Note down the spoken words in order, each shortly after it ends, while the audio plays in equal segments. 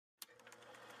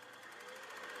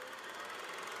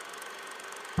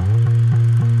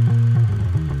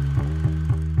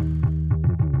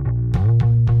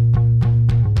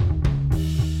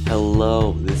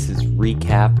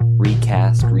Recap,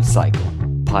 Recast, Recycle,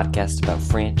 a podcast about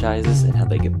franchises and how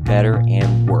they get better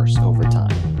and worse over time.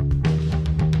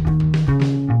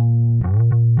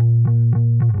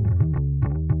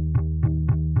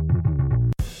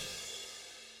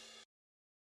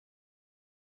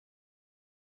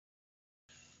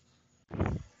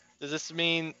 Does this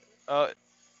mean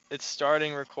it's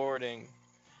starting recording?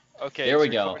 Okay, There it's we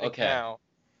go. recording Okay. now.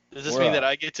 Does this We're mean that up.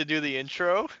 I get to do the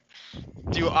intro?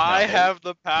 Do I have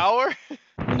the power?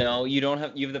 No, you don't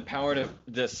have. You have the power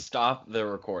to stop the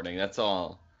recording. That's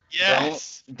all.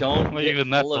 Yes. Don't Well, get even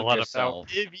that's full a of lot of power. yourself.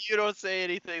 If you don't say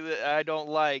anything that I don't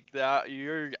like, that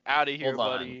you're out of here, Hold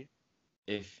on. buddy.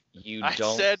 If you I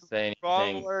don't said say wrong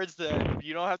anything, words then.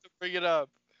 You don't have to bring it up.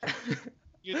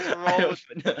 You just I roll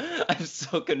with I'm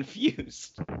so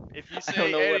confused. If you I say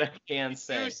don't know what I any- can if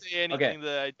say. you say anything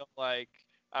that I don't like,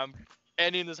 I'm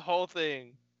ending this whole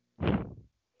thing.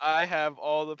 I have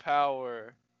all the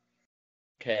power.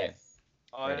 Okay.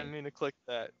 Oh, I Ready. didn't mean to click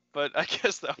that, but I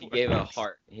guess that He works. gave a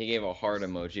heart. He gave a heart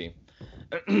emoji.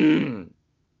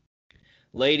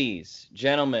 Ladies,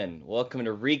 gentlemen, welcome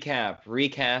to Recap,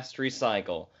 Recast,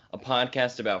 Recycle, a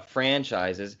podcast about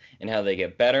franchises and how they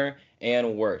get better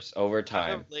and worse over Out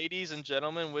time. of ladies and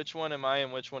gentlemen, which one am I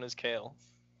and which one is Kale?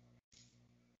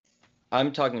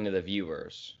 I'm talking to the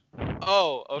viewers.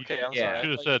 Oh, okay. I'm Yeah. sorry. I You should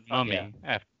have thought said you were talking- mummy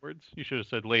afterwards. You should have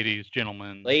said ladies,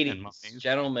 gentlemen, Ladies, and mummies.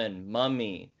 gentlemen,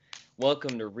 mummy,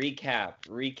 welcome to Recap,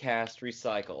 Recast,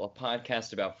 Recycle, a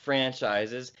podcast about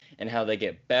franchises and how they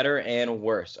get better and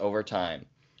worse over time.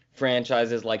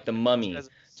 Franchises like The Mummy, As-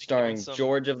 starring some-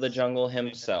 George of the Jungle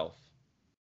himself.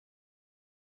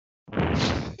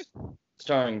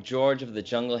 Starring George of the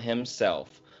Jungle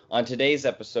himself. On today's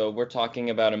episode, we're talking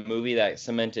about a movie that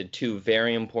cemented two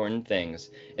very important things.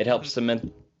 It helped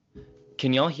cement...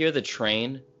 Can y'all hear the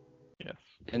train Yes.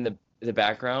 in the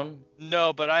background?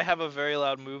 No, but I have a very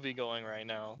loud movie going right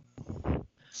now.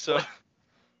 So.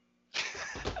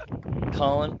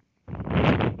 Colin?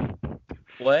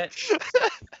 What?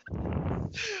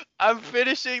 I'm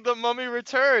finishing The Mummy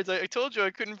Returns. I told you I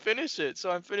couldn't finish it,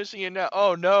 so I'm finishing it now.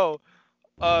 Oh no.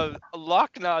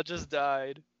 Lochna just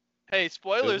died. Hey,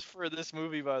 spoilers for this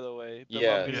movie, by the way. The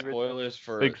Yeah, Mummy spoilers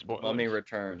for Big spoilers. Mummy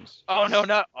Returns. Oh no,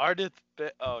 not Ardith.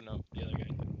 Oh no, the other guy.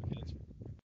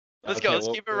 Let's Okay, go. Let's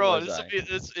well, keep it where rolling. was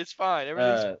It's fine.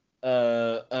 Everything's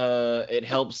It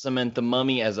helped cement The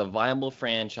Mummy as a viable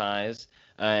franchise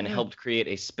and helped create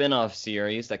a spin-off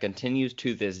series that continues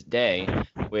to this day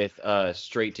with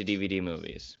straight-to-DVD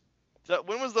movies.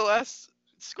 when was the last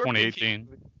Scorpion King 2018.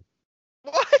 movie?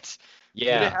 What? Did it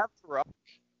Yeah, have The Rock?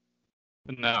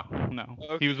 No.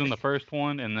 He was in the first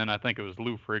one, and then I think it was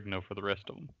Lou Ferrigno for the rest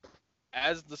of them.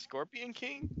 As the Scorpion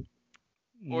King?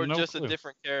 Or No just clue. a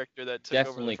different character that took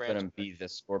definitely over the franchise? couldn't be the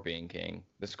Scorpion King.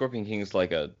 The Scorpion King is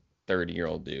like a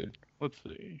 30-year-old dude. Let's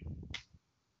see.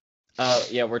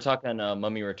 Yeah, we're talking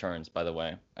Mummy Returns, by the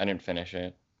way. I didn't finish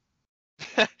it.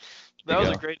 That There you was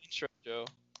a go. great intro, Joe.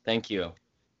 Thank you.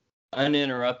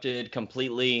 Uninterrupted,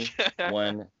 completely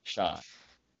one shot.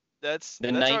 That's The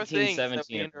our thing, is that we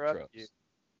 1917 interrupt you. intros.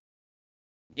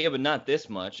 Yeah, but not this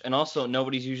much. And also,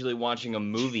 nobody's usually watching a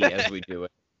movie as we do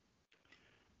it.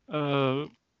 The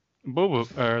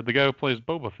guy who plays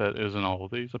Boba Fett is in all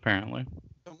of these, apparently.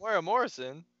 Tamora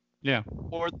Morrison. Yeah.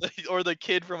 Or the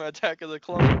kid from Attack of the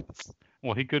Clones.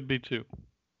 Well, he could be too.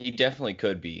 He definitely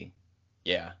could be.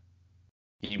 Yeah.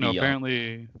 He'd No, be young.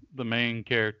 apparently the main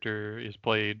character is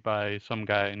played by some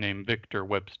guy named Victor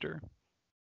Webster.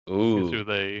 Is Ooh. who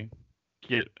they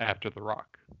get after The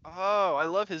Rock. Oh, I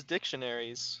love his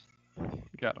dictionaries.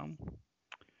 Got him.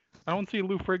 I don't see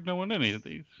Lou Ferrigno in any of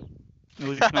these. At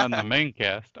least not in the main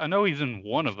cast. I know he's in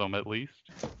one of them at least.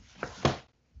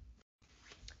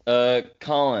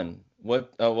 Colin.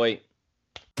 What? Oh, wait.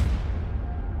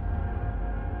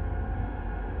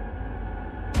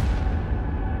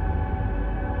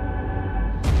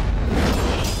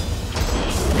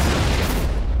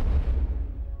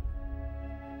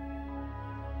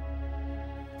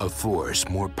 A force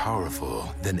more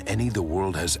powerful than any the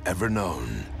world has ever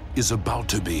known is about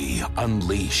to be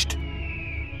unleashed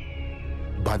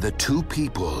by the two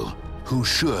people who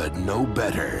should know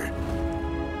better.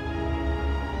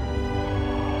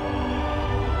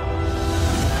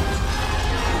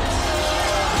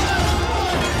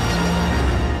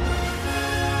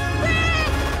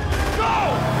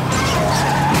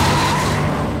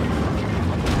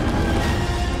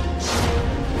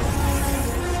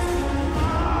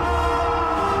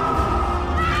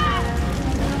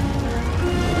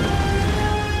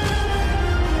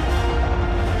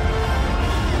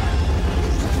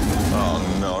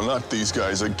 Oh no, not these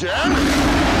guys again!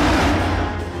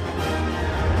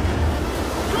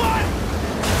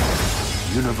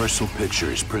 Universal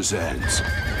Pictures presents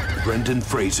Brendan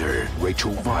Fraser,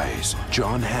 Rachel Weisz,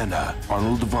 John Hannah,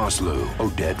 Arnold Vosloo,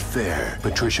 Odette Fair,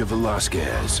 Patricia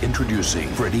Velasquez, introducing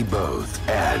Freddie Both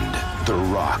and The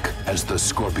Rock as the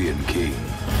Scorpion King.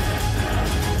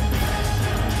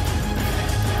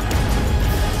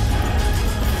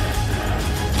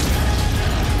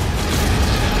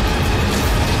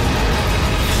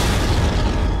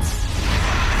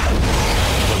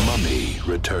 The Mummy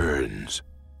returns.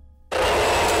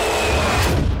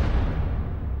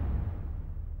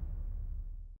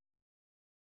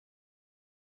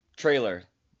 Trailer.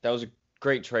 That was a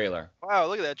great trailer. Wow,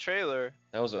 look at that trailer.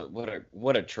 That was what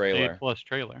a trailer. A+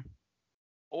 trailer.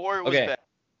 Or it was Okay. bad.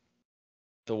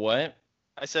 The what?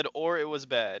 I said, or it was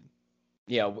bad.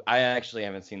 Yeah, I actually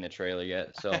haven't seen the trailer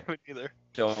yet, so I haven't either.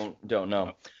 don't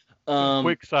know.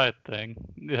 Quick side thing.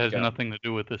 It has Yeah. nothing to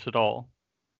do with this at all.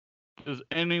 Does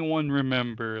anyone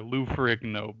remember Lou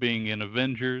Ferrigno being in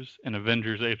Avengers and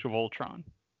Avengers Age of Ultron?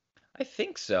 I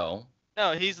think so.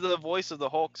 No, he's the voice of the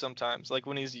Hulk sometimes, like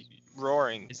when he's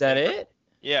roaring. Is that it?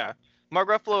 Yeah. Mark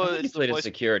I Ruffalo think he is the played a voice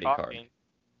security of card. talking.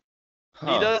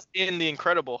 Huh. He does in the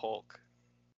Incredible Hulk,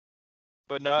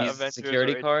 but not He's a Avengers.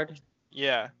 security or- card?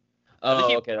 Yeah. I think Oh,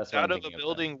 he okay, that's what out I'm of a thinking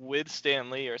building with Stan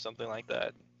Lee or something like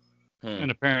that. Hmm.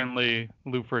 And apparently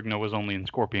Lou Ferrigno was only in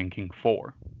Scorpion King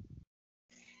 4.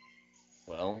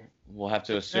 Well, we'll have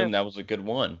to assume that was a good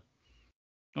one.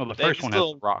 Well, the They first one has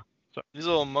still- The Rock. These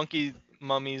little monkey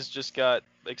mummies just got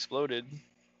exploded.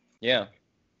 Yeah.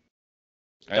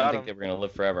 I Got didn't think 'em. they were gonna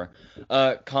live forever.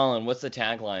 Colin, what's the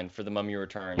tagline for The Mummy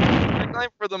Returns? Tagline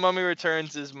for The Mummy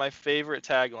Returns is my favorite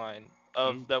tagline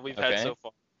of that we've had Okay. so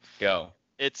far. Go.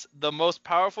 It's the most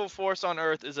powerful force on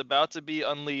Earth is about to be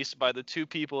unleashed by the two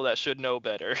people that should know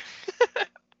better.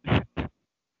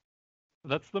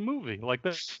 That's the movie. Like,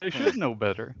 they should know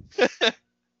better.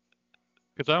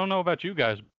 Because I don't know about you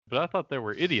guys, but I thought there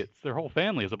were idiots. Their whole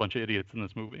family is a bunch of idiots in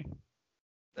this movie.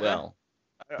 Well,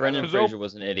 I Brendan Because Fraser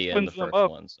was an idiot in the opens them first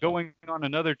up, one. So. Going on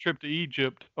another trip to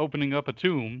Egypt, opening up a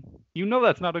tomb. You know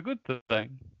that's not a good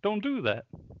thing. Don't do that.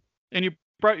 And you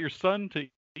brought your son to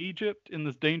Egypt in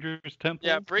this dangerous temple.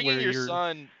 Yeah, bringing where your you're-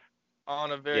 son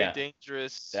on a very Yeah.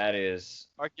 dangerous That is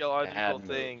archaeological bad move.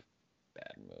 thing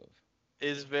bad move.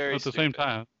 is very At the same stupid.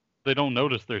 time, they don't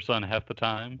notice their son half the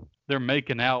time. They're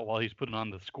making out while he's putting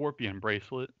on the scorpion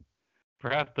bracelet. For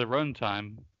half the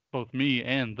runtime, both me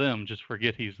and them just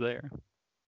forget he's there.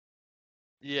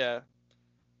 Yeah.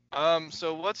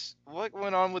 So what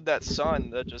went on with that son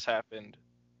that just happened?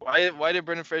 Why did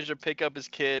Brendan Fraser pick up his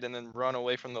kid and then run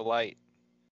away from the light?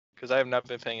 Because I have not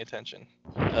been paying attention.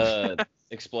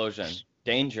 Explosion.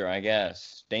 Danger, I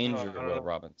guess. Danger, I don't know. Will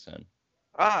Robinson.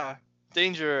 Ah,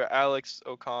 danger, Alex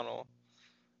O'Connell.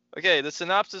 Okay, the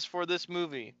synopsis for this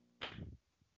movie.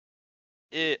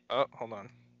 Hold on,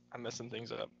 I'm messing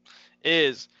things up.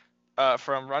 Is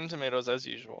from Rotten Tomatoes as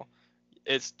usual.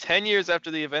 It's 10 years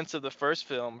after the events of the first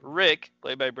film. Rick,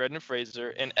 played by Brendan Fraser,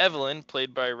 and Evelyn,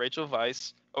 played by Rachel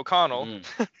Weisz O'Connell,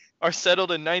 are settled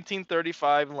in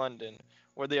 1935 London,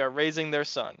 where they are raising their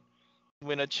son.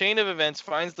 When a chain of events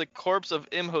finds the corpse of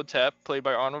Imhotep, played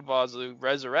by Arnold Vosloo,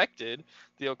 resurrected,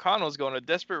 the O'Connells go on a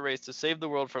desperate race to save the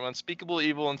world from unspeakable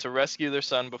evil and to rescue their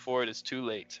son before it is too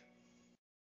late.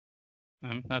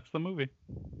 And that's the movie.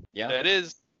 Yeah. That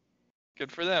is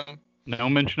good for them. No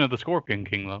mention of the Scorpion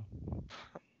King, though.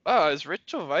 Oh, is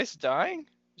Rachel Weisz dying?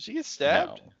 Did she get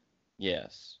stabbed? No.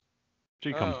 Yes.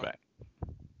 She comes Oh. back.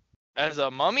 As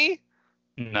a mummy?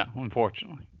 No,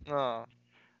 unfortunately. Oh,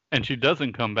 And she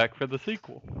doesn't come back for the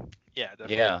sequel. yeah,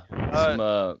 definitely. Yeah.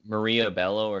 Some Maria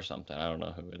Bello or something. I don't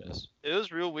know who it is. It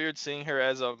was real weird seeing her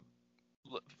as a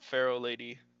pharaoh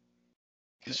lady.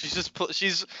 Cause she's just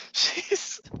she's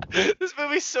this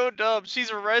movie's so dumb.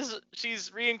 She's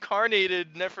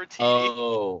reincarnated Nefertiti.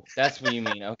 Oh, that's what you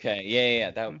mean. Okay. Yeah.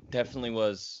 That definitely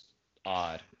was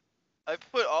odd. I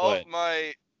put all What?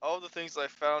 of all the things I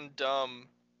found dumb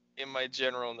in my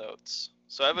general notes.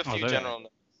 So I have a Oh, few there. general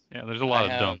notes. Yeah, there's a lot I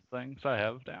of have- dumb things I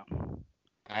have down.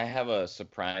 I have a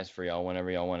surprise for y'all whenever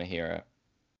y'all want to hear it.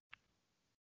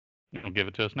 You'll give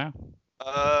it to us now.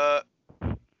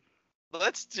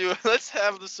 Let's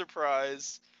have the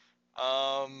surprise.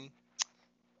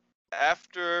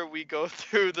 After we go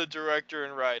through the director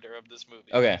and writer of this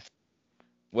movie. Okay.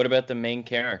 What about the main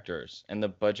characters and the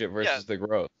budget versus the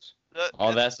gross?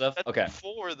 All that stuff? That's Okay.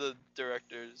 before the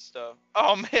director's stuff.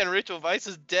 Oh man, Rachel Weisz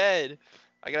is dead.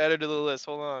 I gotta add her to the list.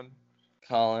 Hold on.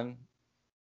 Colin,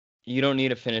 you don't need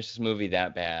to finish this movie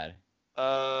that bad.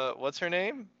 What's her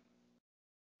name?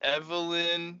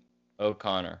 Evelyn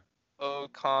O'Connor.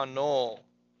 O'Connell.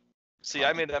 See,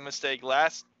 I made that mistake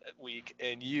last week,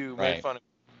 and you Right. made fun of me.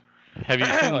 Have you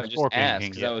seen No, the I just Scorpion asked King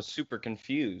because I yet? was super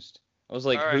confused. I was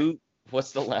like, All right. who?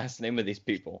 What's the last name of these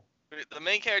people? The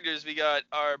main characters we got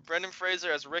are Brendan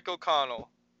Fraser as Rick O'Connell.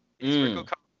 He's Rick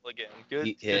O'Connell again.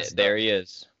 Good stuff. There he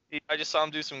is. I just saw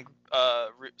him do some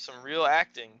real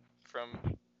acting from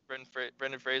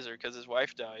Brendan Fraser because his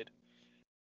wife died,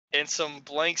 and some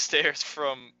blank stares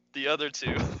from the other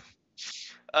two.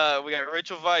 We got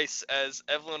Rachel Weisz as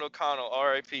Evelyn O'Connell,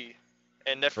 R.I.P.,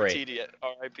 and Nefertiti,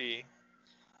 R.I.P.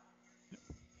 She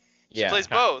Yeah, plays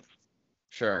both.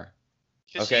 sure.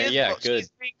 'Cause Okay, she is yeah, both. good.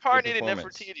 She's reincarnated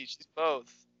performance. Nefertiti. She's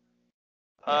both.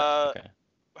 Yeah, okay.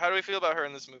 How do we feel about her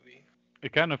in this movie?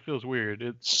 It kind of feels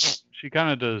weird. She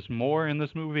kind of does more in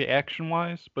this movie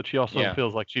action-wise, but she also Yeah.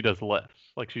 feels like she does less.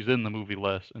 Like she's in the movie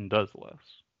less and does less.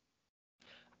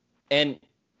 And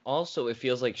also, it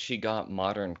feels like she got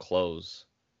modern clothes.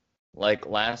 Like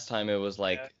last time, it was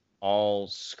like Yeah. all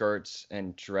skirts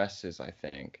and dresses, I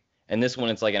think. And this one,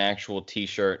 it's like an actual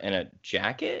T-shirt and a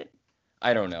jacket.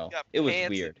 I don't know. Got It was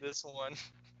pants in weird. This one.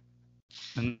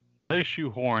 And they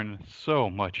shoehorn so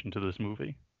much into this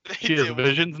movie. They She has do.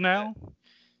 visions now.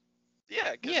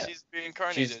 Yeah, because Yeah. she's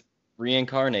reincarnated. She's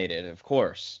reincarnated, of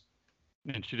course.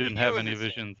 And she didn't You have and any this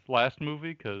thing. visions last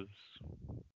movie because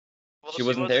Well, She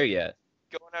wasn't there yet.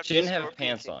 Going after She the didn't have Scorpion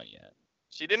pants King. on yet.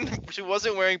 She didn't. She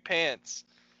wasn't wearing pants.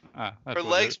 that's Her what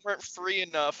legs weren't free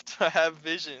enough to have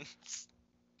visions.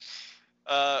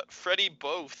 Freddie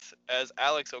Both as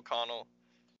Alex O'Connell.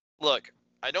 Look,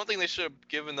 I don't think they should have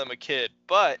given them a kid,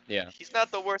 but Yeah. he's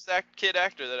not the worst kid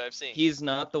actor that I've seen. He's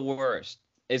not the worst.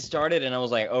 It started and I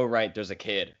was like, oh, right, there's a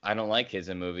kid. I don't like kids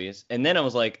in movies. And then I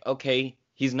was like, okay,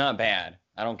 he's not bad.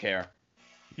 I don't care.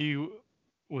 he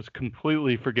was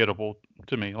completely forgettable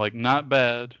to me. Like not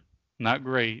bad, not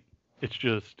great. It's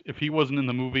just if he wasn't in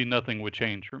the movie, nothing would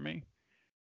change for me.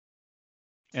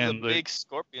 He's a And the big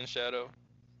scorpion shadow.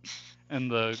 and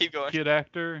the Keep going. kid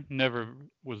actor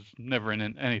was never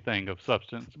in anything of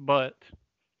substance. But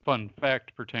fun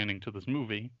fact pertaining to this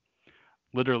movie,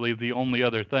 literally the only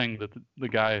other thing that the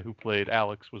guy who played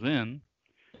Alex was in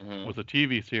Mhm. was a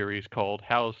TV series called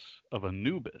House of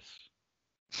Anubis.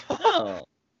 Oh,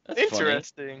 that's funny.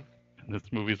 Interesting. And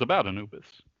this movie's about Anubis.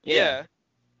 Yeah.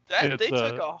 That they It's,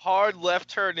 took a hard left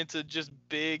turn into just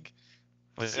big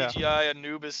Yeah. CGI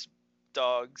Anubis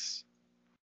dogs.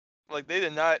 Like they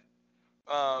did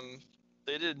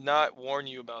not warn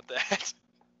you about that.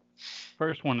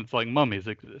 First one, it's like mummies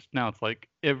exist. Now it's like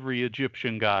every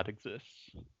Egyptian god exists.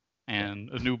 And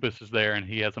Anubis is there, and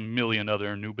he has a million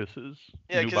other Anubises.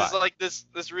 Yeah, because it's Nubi. like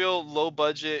this real low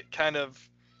budget kind of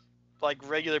like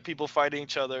regular people fighting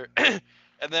each other, and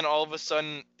then all of a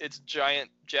sudden it's giant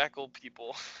jackal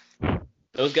people.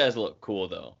 Those guys look cool,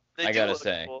 though. They I do gotta look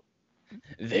say. cool.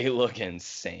 They look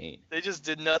insane. They just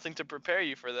did nothing to prepare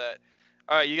you for that.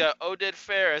 All right, you got Oded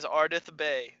Fair as Ardith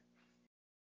Bay.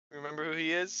 Remember who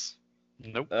he is?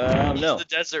 Nope. He's No. the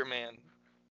Desert Man.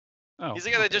 Oh, He's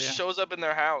the guy that okay, just yeah. shows up in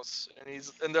their house,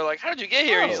 and they're like, "How did you get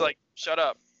here?" And he's Oh. like, "Shut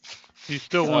up." He's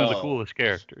still one of the Oh. coolest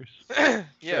characters. Yeah.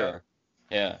 Sure.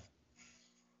 Yeah.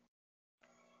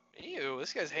 Ew,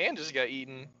 this guy's hand just got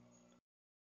eaten.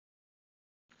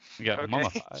 He got Okay.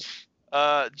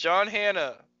 mummified. John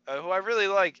Hannah, who I really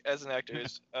like as an actor,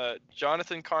 is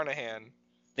Jonathan Carnahan.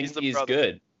 I think He's the he's brother.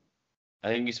 good. I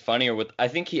think he's funnier with. I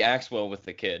think he acts well with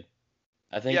the kid.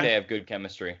 I think Yeah. they have good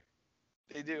chemistry.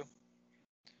 They do.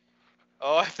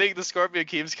 Oh, I think the Scorpion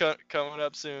King's coming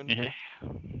up soon. Yeah.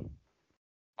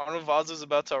 Arnold Vosloo's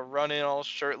about to run in all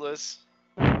shirtless.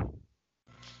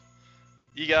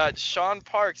 You got Sean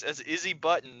Parks as Izzy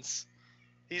Buttons.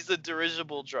 He's the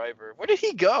dirigible driver. Where did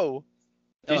he go?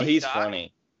 Oh, Did he he's die?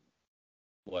 funny.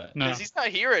 What? No. Because he's not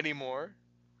here anymore.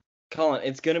 Colin,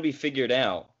 it's gonna be figured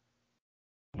out.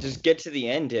 Just get to the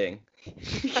ending.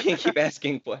 You can't keep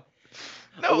asking what.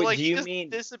 No, Oh, wait, like do he you just mean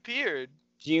disappeared.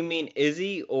 do you mean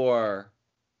Izzy or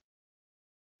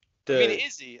the? I mean,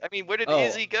 Izzy. I mean, where did Oh.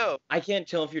 Izzy go? I can't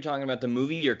tell if you're talking about the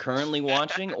movie you're currently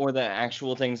watching or the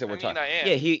actual things that I we're mean, talking. I am.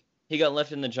 Yeah, he got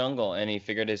left in the jungle and he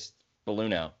figured his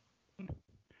balloon out.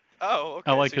 Oh,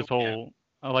 okay. I like so his whole.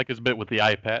 I like his bit with the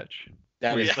eye patch.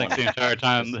 That Where is you think funny. the entire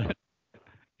time that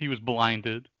he was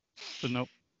blinded, but nope.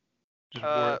 Just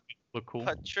wore it. Look cool.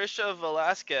 Patricia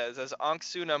Velasquez as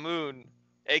Anksu Namun,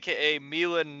 aka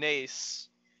Mila Nace.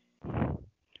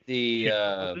 The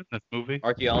Was in this movie.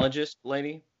 archaeologist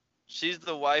lady. She's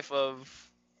the wife of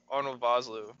Arnold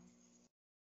Vosloo.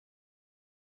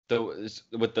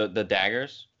 With the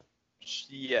daggers.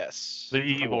 Yes. The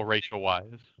evil Rachel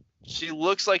Wise. She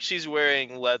looks like she's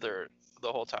wearing leather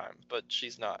the whole time, but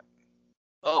she's not.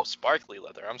 Oh, sparkly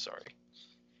leather. I'm sorry.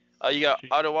 You got She-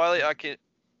 Adewale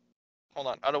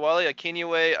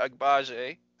Akinyiwe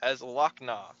Agbaje as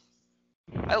Lochna.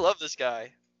 I love this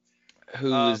guy.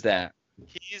 Who is that?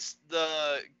 He's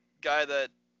the guy that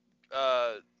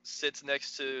sits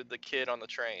next to the kid on the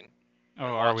train. Oh,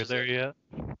 and are we watches there it. yet?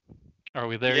 Are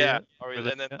we there Yeah, yet? and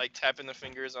there then yet? like tapping the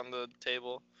fingers on the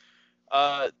table.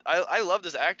 I love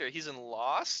this actor. He's in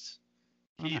Lost.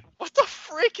 What the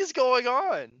frick is going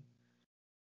on?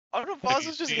 Arnold Have you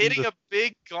Vosloo's just seen hitting the- a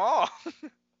big gong.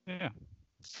 Yeah.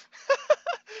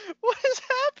 What is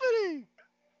happening?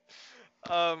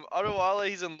 Adewale,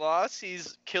 he's in Lost.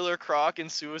 He's Killer Croc in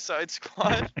Suicide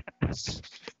Squad.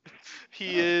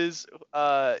 He's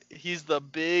the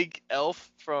big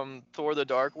elf from Thor: The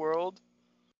Dark World.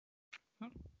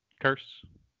 Curse.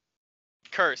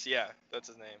 Curse, yeah, that's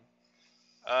his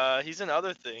name. He's in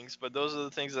other things, but those are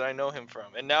the things that I know him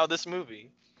from. And now this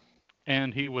movie.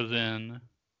 And he was in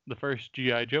the first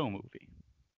G.I. Joe movie.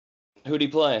 Who'd he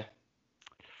play?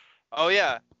 Oh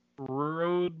yeah,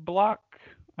 Roadblock,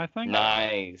 I think.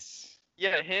 Nice.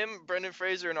 yeah, him, Brendan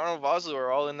Fraser, and Arnold Vosloo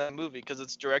are all in that movie because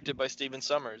it's directed by Steven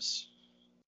Sommers.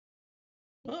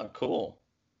 Oh, cool.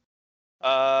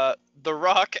 The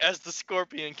Rock as the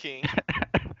Scorpion King.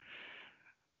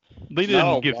 They Not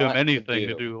didn't a give him lot to anything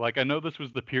to do. do. Like, I know this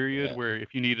was the period Yeah. where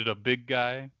if you needed a big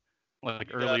guy, like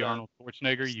You early gotta Arnold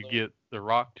Schwarzenegger, you slow- get The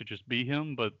Rock to just be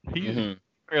him, but he Mhm.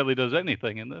 barely does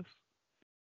anything in this.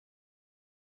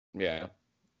 Yeah.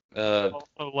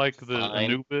 Also, like, the Fine.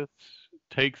 Anubis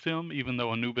takes him, even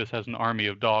though Anubis has an army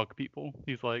of dog people.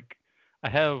 He's like, I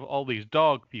have all these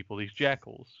dog people, these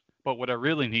jackals, but what I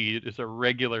really need is a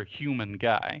regular human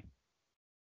guy.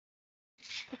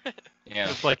 Yeah.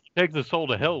 It's like he takes his soul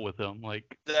to hell with him.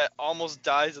 Like, that almost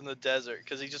dies in the desert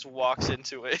because he just walks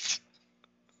into it.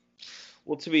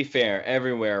 Well, to be fair,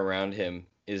 everywhere around him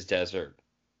is desert.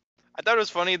 I thought it was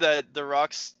funny that The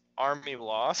Rock's army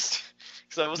lost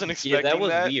because I wasn't expecting Yeah, that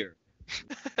was weird.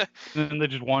 and they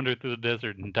just wandered through the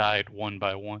desert and died one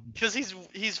by one. Because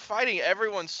he's fighting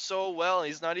everyone so well and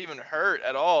he's not even hurt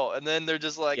at all, and then they're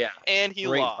just like, Yeah, and he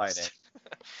great lost. fighting.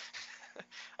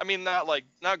 I mean, not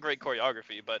great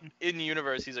choreography, but in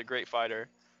universe he's a great fighter.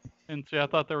 And see, I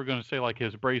thought they were going to say like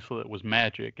his bracelet was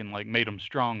magic and like made him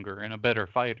stronger and a better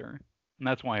fighter, and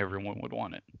that's why everyone would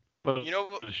want it. But You know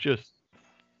what? it's just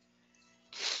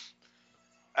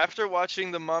After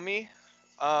watching The Mummy,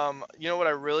 you know what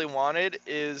I really wanted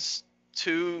is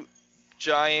two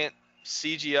giant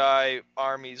CGI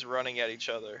armies running at each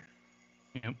other.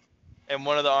 Yep. And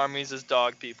one of the armies is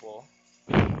dog people.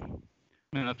 and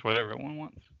that's what everyone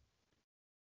wants.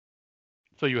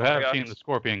 So you have gosh. seen the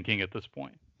Scorpion King at this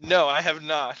point. No, I have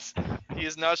not. He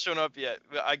has not shown up yet.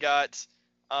 I got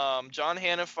John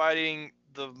Hannah fighting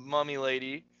the mummy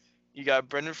lady. You got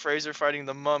Brendan Fraser fighting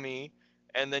the mummy,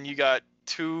 and then you got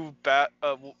two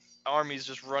armies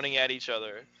just running at each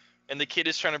other. And the kid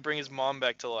is trying to bring his mom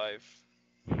back to life.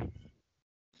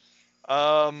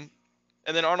 And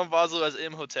then Arnold Vosloo as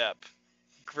Imhotep.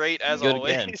 Great as Good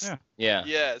always. again. Yeah. Yeah.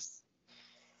 Yes.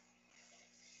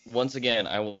 Once again,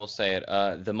 I will say it.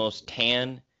 The most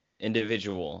tan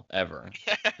individual ever.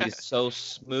 He's so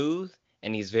smooth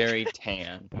and he's very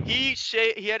tan. He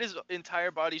had his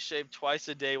entire body shaved twice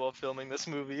a day while filming this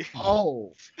movie.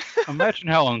 Oh, Imagine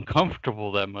how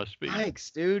uncomfortable that must be.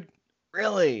 yikes, dude.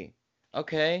 Really?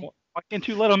 Okay. Why can't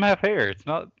you let him have hair? It's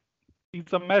not.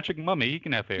 He's a magic mummy. He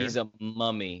can have hair. He's a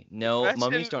mummy. No, Imagine-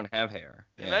 mummies don't have hair.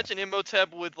 Yeah. Imagine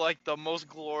Imhotep with like the most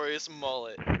glorious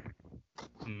mullet.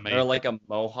 Amazing. Or like a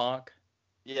mohawk.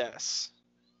 Yes.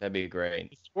 That'd be great.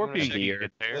 The Scorpion check King here.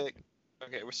 gets hair.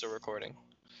 Okay, we're still recording.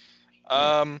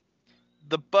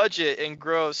 The budget and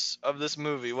gross of this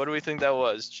movie. What do we think that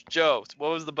was? Joe, what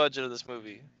was the budget of this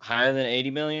movie? Higher than 80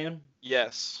 million?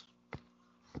 Yes.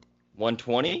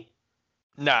 120?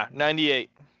 Nah, 98.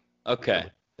 Okay.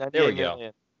 98 There we go.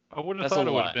 million. I would have That's a thought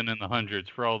it would lot. have been in the hundreds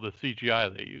for all the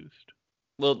CGI they used.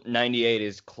 Well, 98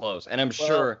 is close, and I'm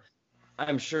sure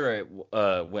it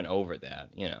went over that.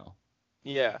 You know.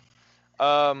 Yeah.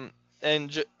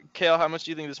 And Kale, how much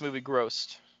do you think this movie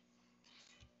grossed?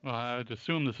 Well, I'd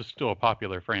assume this is still a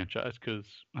popular franchise because,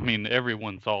 I mean,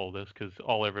 everyone saw this because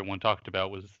all everyone talked about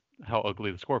was how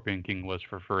ugly the Scorpion King was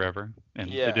for forever.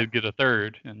 And Yeah. they did get a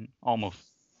third and almost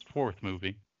fourth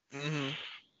movie. Mm-hmm.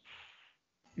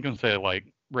 I'm going to say, like,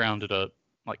 rounded up,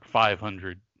 like,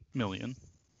 500 million.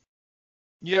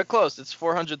 You got close. It's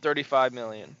 435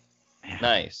 million.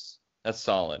 Nice. That's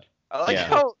solid. I like Yeah.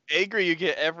 how angry you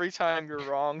get every time you're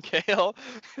wrong, Kale.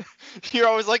 You're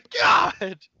always like,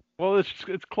 God! Well,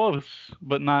 it's close,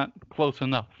 but not close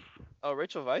enough. Oh,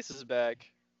 Rachel Weisz is back.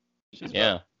 She's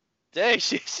Yeah. Dang,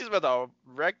 she's about to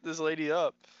wreck this lady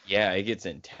up. Yeah, it gets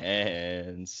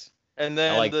intense. And I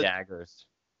then like daggers.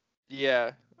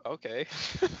 yeah, Okay.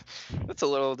 That's a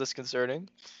little disconcerting.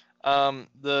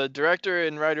 The director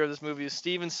and writer of this movie is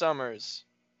Steven Sommers,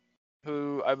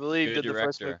 who I believe Good did the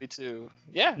first director. movie too.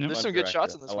 Yeah, Yep. there's Fun some good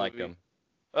shots director. in this I like movie. him.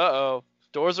 Uh-oh.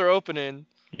 Doors are opening.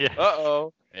 Yes.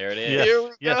 Uh-oh. There it is. Yes. Here we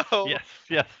yes. go. Yes.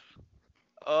 Yes.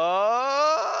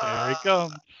 Oh. Here he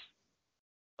comes.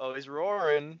 Oh, he's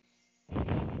roaring.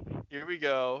 Here we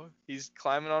go. He's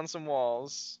climbing on some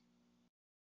walls.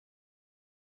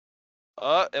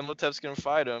 Imhotep's gonna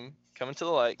fight him. Coming to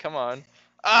the light. Come on.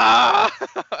 Ah!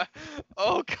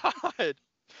 Oh God!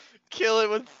 Kill it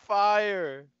with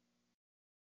fire.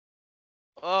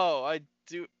 Oh, I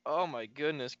do. Oh my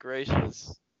goodness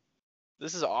gracious.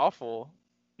 This is awful.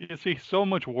 You see, so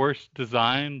much worse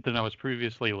design than I was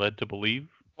previously led to believe.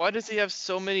 Why does he have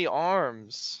so many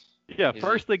arms? Yeah, He's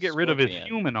first a they get rid of his scorpion.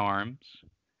 human arms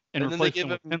and And then they replace them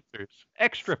give with him pincers.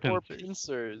 Extra Four pincers.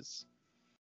 pincers.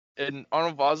 And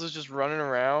Arnold Vosloo's just running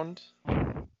around.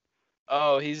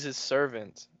 Oh, he's his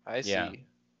servant. I see. Yeah.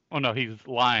 Oh no, he's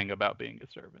lying about being a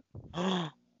servant.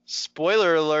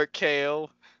 Spoiler alert, Kale.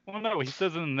 Well, no, he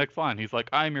says in the next line, he's like,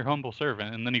 "I'm your humble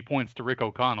servant," and then he points to Rick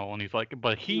O'Connell, and he's like,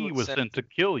 "But he was sent to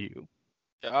kill you."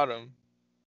 Got him.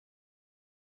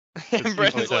 'Cause And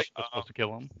Brendan's Imhotep like, was supposed to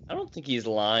kill him. I don't think he's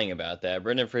lying about that.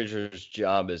 Brendan Fraser's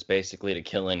job is basically to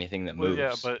kill anything that Well, moves.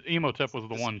 yeah, but Imhotep was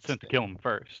the one sent to kill him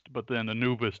first. But then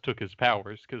Anubis took his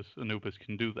powers because Anubis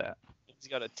can do that. he's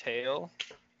got a tail.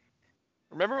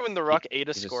 Remember when The Rock ate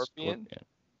a He's a scorpion?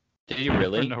 Did he For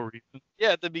really? no reason. Yeah,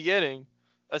 at the beginning.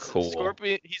 Cool.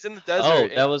 Scorpion. He's in the desert. Oh,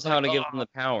 and that was he's how like, to give "Oh, him the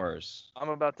powers. I'm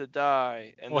about to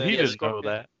die. And Well, then he the didn't know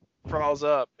scorpion that. crawls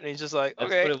up, and he's just like,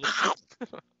 That's okay. what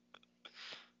it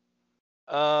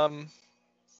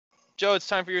Joe, it's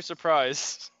time for your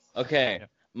surprise. Okay, Yeah.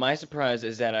 my surprise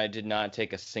is that I did not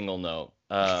take a single note.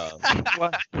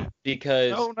 What?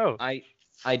 Because No.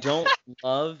 I don't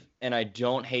love and I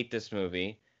don't hate this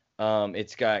movie.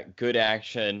 It's got good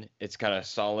action. It's got a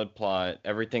solid plot.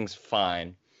 Everything's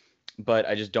fine, but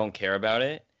I just don't care about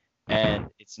it. And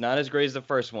it's not as great as the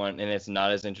first one, and it's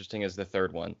not as interesting as the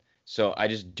third one. So I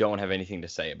just don't have anything to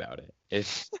say about it.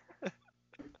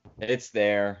 It's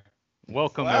there.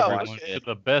 Welcome Wow, everyone okay. to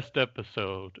the best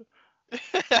episode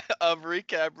Of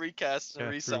recap, recast,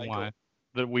 and Cast recycle. Rewind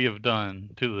that we have done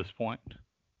to this point,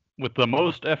 with the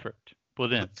most effort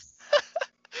put in.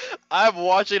 I'm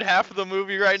watching half of the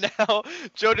movie right now.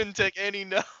 Joe didn't take any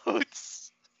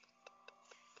notes.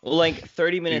 Well, like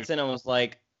 30 minutes in, I was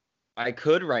like, I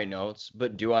could write notes,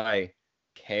 but do I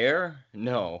care?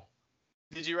 No.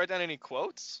 Did you write down any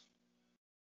quotes?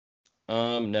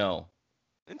 No.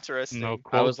 Interesting. No I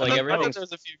quotes. was like, I thought everything's there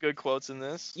was a few good quotes in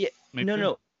this. Yeah, Me no, too.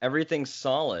 no, everything's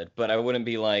solid, but I wouldn't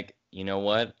be like, you know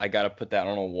what? I gotta put that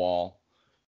on a wall.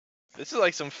 This is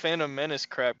like some Phantom Menace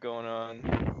crap going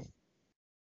on.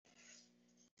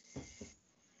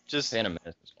 Just Phantom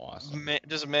Menace is awesome.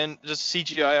 just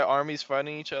CGI armies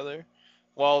fighting each other,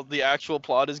 while the actual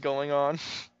plot is going on.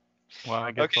 Well,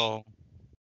 I guess Okay. I'll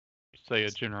say a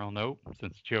general note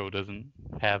since Joe doesn't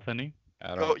have any.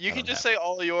 I Go, you I can don't just have- say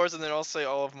all yours, and then I'll say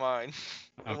all of mine,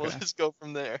 and we'll Okay. just go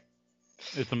from there.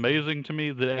 It's amazing to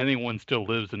me that anyone still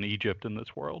lives in Egypt in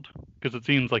this world, because it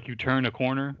seems like you turn a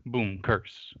corner, boom,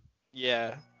 curse.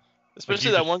 Yeah, especially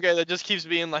you that just- one guy that just keeps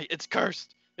being like, "It's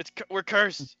cursed. We're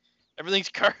cursed. Everything's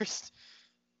cursed."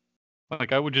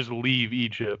 Like I would just leave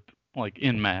Egypt, like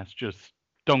en masse, just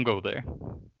don't go there,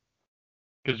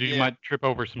 because you Yeah. might trip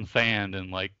over some sand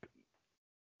and like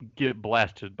get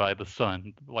blasted by the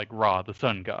sun, like Ra, the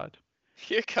sun god.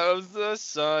 Here comes the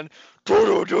sun.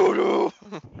 Doo doo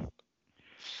doo.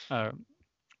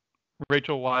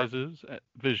 Rachel Wise's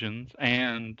visions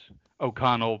and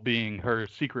O'Connell being her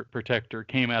secret protector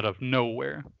came out of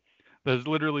nowhere. That's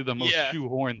literally the most Yeah.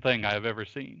 shoehorn thing I've ever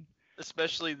seen.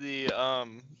 Especially the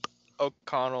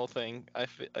O'Connell thing. I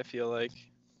feel like.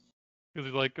 Because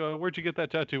he's like, where'd you get that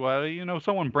tattoo?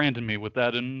 Someone branded me with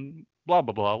that in blah,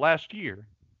 blah, blah last year.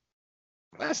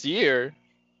 Last year.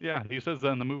 Yeah, he says that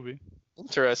in the movie.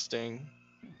 Interesting.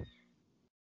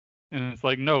 And it's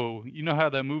like, no, you know how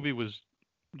that movie was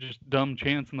just dumb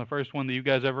chance in the first one that you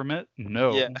guys ever met?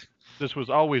 No. Yeah. This was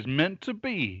always meant to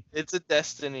be. It's a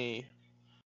destiny.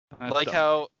 That's Like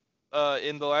dumb. how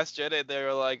in The Last Jedi they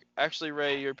were like, actually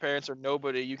Rey, your parents are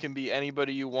nobody. You can be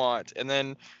anybody you want. And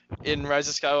then in Rise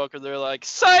of Skywalker they're like,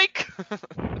 psych.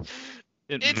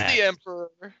 It It's matters. the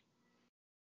Emperor.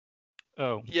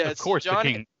 Oh, Yeah, of it's course John-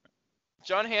 the king.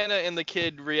 John Hannah and the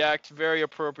kid react very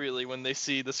appropriately when they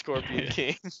see the Scorpion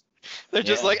King. They're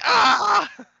just Yeah. like,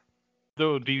 ah!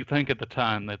 Though, do you think at the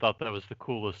time they thought that was the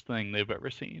coolest thing they've ever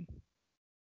seen?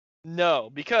 No,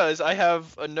 because I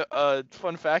have a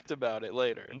fun fact about it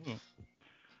later. Ooh.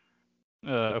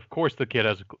 Of course, the kid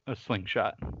has a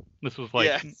slingshot. This was like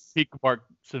Yes. peak Bart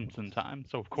Simpson time,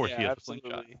 so of course Yeah, he has a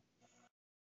slingshot. absolutely.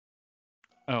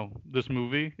 Oh, this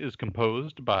movie is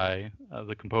composed by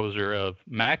the composer of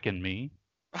Mac and Me,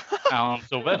 Alan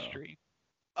Silvestri.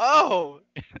 Oh,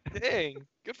 dang.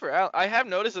 Good for Al. I have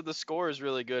noticed that the score is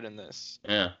really good in this.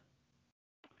 Yeah.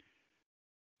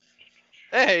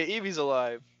 Hey, Evie's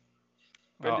alive.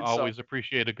 I Brendan always Suck.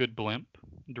 appreciate a good blimp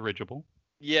dirigible.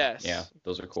 Yes. Yeah,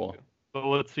 those are cool. But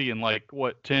let's see, in like,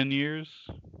 what, 10 years?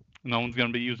 No one's going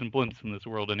to be using blimps in this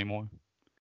world anymore.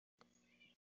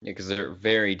 Yeah, because they're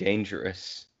very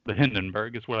dangerous. The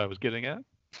Hindenburg is what I was getting at.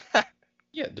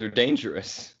 Yeah, they're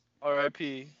dangerous.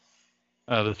 R.I.P.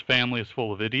 This family is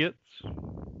full of idiots.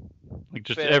 Like,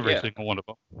 just Fair. every Yeah. single one of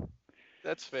them.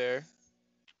 That's fair.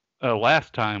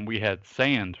 Last time we had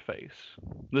Sand Face.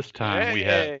 This time we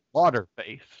had Hey. Water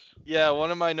Face. Yeah,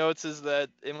 one of my notes is that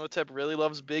Imhotep really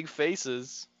loves big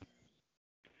faces.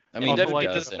 I And mean, he Also, who like,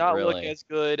 does doesn't not look really? as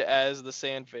good as the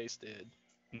sand face did.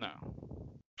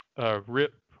 No.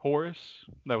 Rip Horus.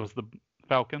 That was the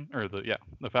Falcon, or the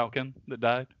Falcon that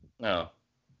died. No.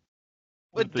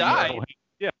 What The died? evil-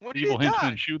 yeah, When the did evil it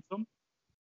henchman die? shoots him.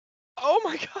 Oh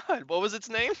my god, what was its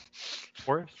name?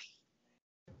 Horus.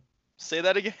 Say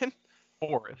that again.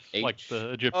 Horus, like H. the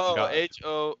Egyptian Oh, god.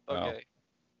 H-O, Oh. okay.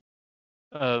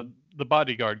 The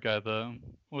bodyguard guy, what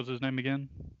was his name again?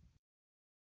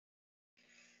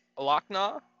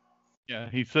 Lochna? Yeah,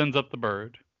 he sends up the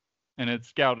bird, and it's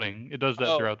scouting. It does that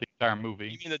Oh. throughout the entire You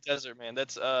movie. mean the desert man.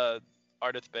 That's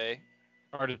Ardith Bay.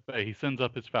 Ardith Bay, he sends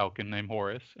up his falcon named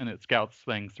Horus, and it scouts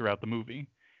things throughout the movie.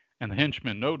 And the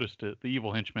henchman noticed it, the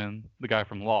evil henchman, the guy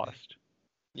from Lost,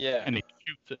 Yeah. and he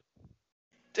shoots it.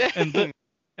 Dang.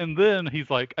 And then he's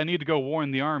like, I need to go warn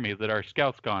the army that our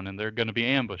scout's gone and they're going to be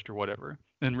ambushed or whatever.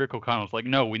 And Rick O'Connell's like,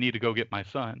 no, we need to go get my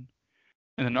son.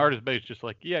 And then Ardith Bay's just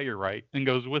like, yeah, you're right, and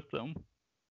goes with them.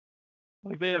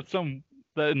 Like, they have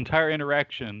the entire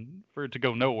interaction for it to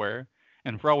go nowhere.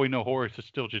 And for all we know, Horus is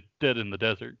still just dead in the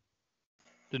desert.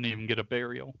 Didn't even get a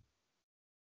burial.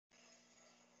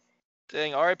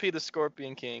 Dang, R.I.P. the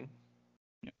Scorpion King.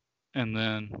 And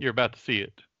then you're about to see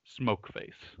it. Smoke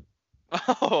Face.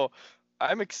 Oh,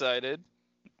 I'm excited.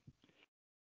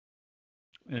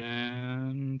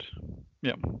 And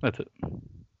yeah, that's it.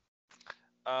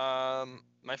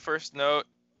 My first note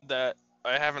that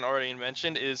I haven't already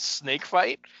mentioned is snake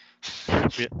fight.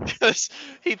 Yeah. Because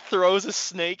he throws a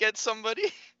snake at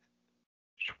somebody.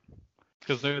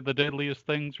 Because they're the deadliest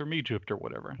things from Egypt or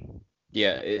whatever.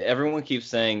 Yeah, everyone keeps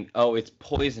saying, "Oh, it's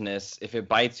poisonous if it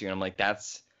bites you," and I'm like,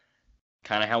 "That's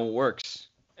kind of how it works."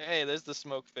 Hey, there's the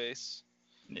smoke face.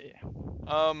 Yeah.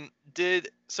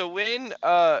 So when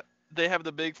they have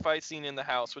the big fight scene in the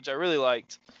house, which I really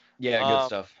liked, Yeah, good Um,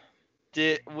 stuff.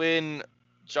 when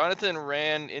Jonathan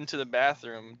ran into the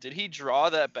bathroom, did he draw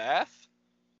that bath?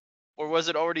 Or was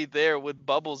it already there with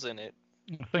bubbles in it?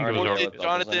 I think it Already was Or there already. with did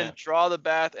bubbles in Jonathan it. draw the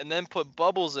bath and then put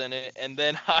bubbles in it and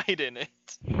then hide in it?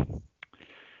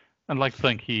 I'd like to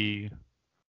think he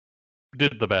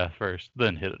did the bath first,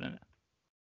 then hid it in it.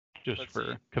 Just Let's for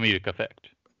see. comedic effect.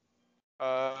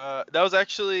 That was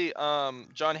actually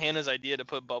John Hannah's idea to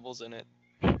put bubbles in it.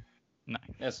 Nice.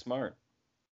 That's smart.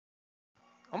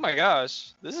 Oh my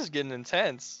gosh, this is getting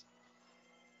intense.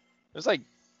 There's like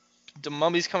the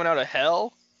mummies coming out of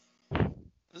hell.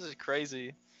 This is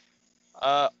crazy.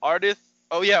 Ardith.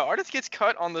 Oh yeah, Ardith gets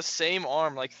cut on the same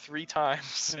arm like 3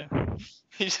 times. Yeah.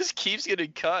 He just keeps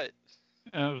getting cut.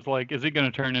 And I was like, is he going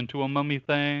to turn into a mummy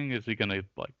thing? Is he going to,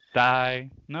 like, die?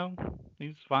 No,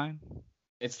 he's fine.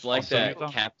 It's like Also, that you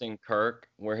thought- Captain Kirk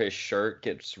where his shirt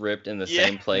gets ripped in the Yeah.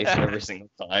 same place every single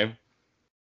time.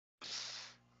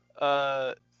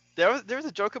 There was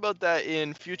a joke about that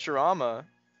in Futurama.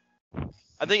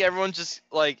 I think everyone just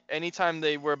like anytime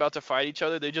they were about to fight each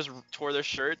other, they just tore their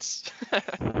shirts.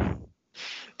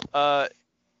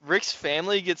 Rick's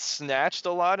family gets snatched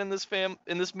a lot in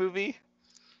this movie.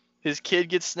 His kid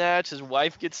gets snatched, his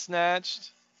wife gets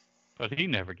snatched. But he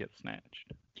never gets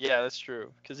snatched. Yeah, that's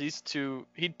true. Cause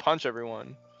he'd punch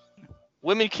everyone.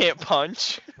 Women can't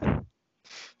punch.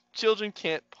 Children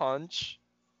can't punch.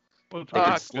 Well, it's They Ah,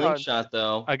 can God. slingshot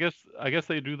though. I guess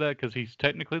they do that because he's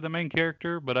technically the main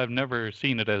character, but I've never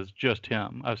seen it as just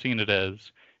him. I've seen it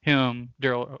as him,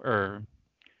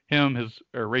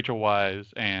 Rachel Wise,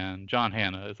 and John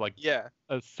Hannah is like Yeah,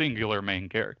 a singular main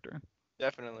character.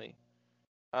 definitely.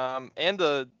 And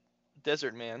the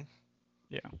Desert Man.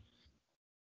 Yeah.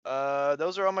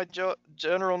 Those are all my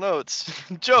general notes.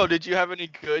 Joe, did you have any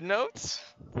good notes?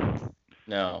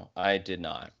 No, I did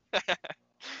not.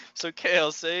 So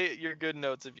Kale, say your good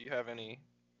notes if you have any.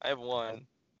 I have one.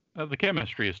 The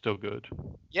chemistry is still good.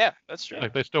 Yeah, that's true.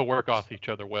 Like they still work off each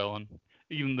other well, and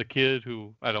even the kid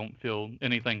who I don't feel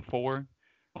anything for,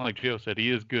 like Joe said, he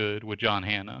is good with John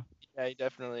Hannah, Yeah, he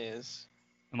definitely is.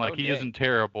 and like Oh, he dang. isn't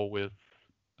terrible with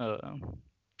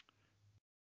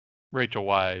Rachel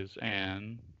Wise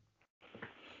and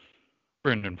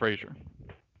Brendan Fraser.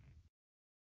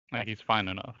 Like he's fine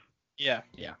enough. Yeah.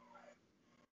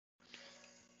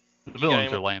 The got villains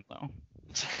any are lame though.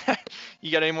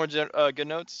 You got any more good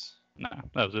notes? Nah,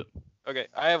 that was it. Okay,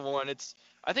 I have one.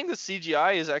 I think the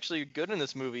CGI is actually good in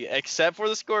this movie, except for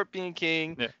the Scorpion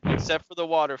King, Yeah. except for the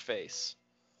water face.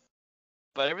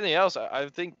 But everything else, I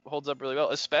think holds up really well,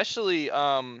 especially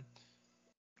Arnold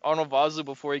Vosloo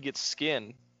before he gets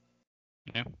skin.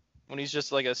 Yeah. When he's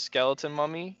just like a skeleton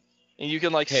mummy, and you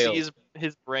can like Kale. see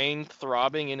his brain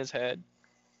throbbing in his head.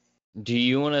 Do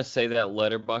you want to say that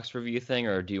letterbox review thing,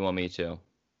 or do you want me to?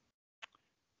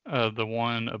 The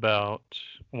one about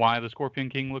why the Scorpion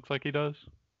King looks like he does.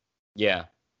 Yeah,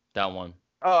 that one.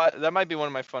 Oh, that might be one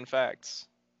of my fun facts.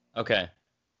 Okay.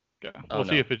 Yeah. Oh, We'll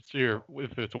see no.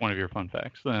 if it's one of your fun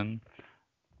facts. Then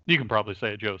you can probably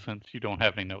say it, Joe, since you don't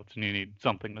have any notes and you need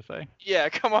something to say. Yeah,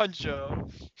 come on, Joe.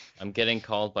 I'm getting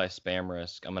called by spam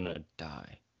risk. I'm gonna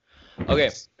die. Okay.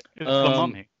 It's the Um,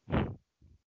 Mummy.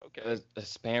 Okay. A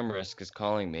spam risk is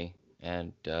calling me,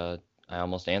 and I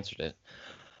almost answered it.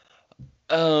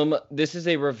 This is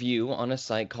a review on a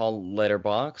site called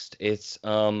Letterboxd. It's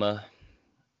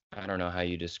I don't know how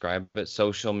you describe it.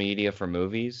 Social media for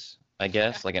movies, I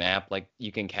guess, like an app, like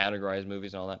you can categorize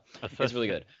movies and all that. It's really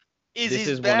good. Izzy's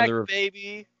is one of back, the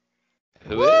baby.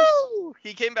 Who is? Woo!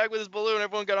 He came back with his balloon.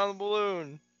 Everyone got on the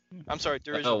balloon. I'm sorry,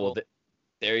 dirigible. Oh well,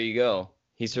 there you go.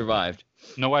 He survived.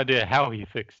 No idea how he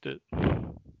fixed it.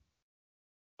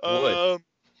 would.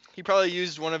 He probably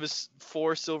used one of his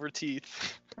 4 silver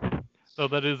teeth. So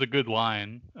that is a good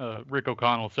line. Rick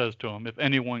O'Connell says to him, "If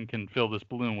anyone can fill this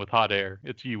balloon with hot air,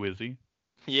 it's you, Izzy."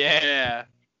 Yeah.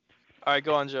 All right,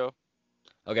 go on, Joe.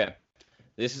 Okay.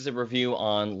 This is a review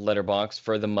on Letterboxd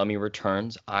for The Mummy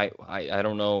Returns. I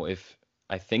don't know if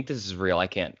I think this is real. I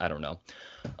don't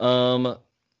know.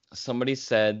 Somebody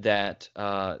said that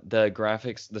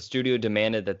the studio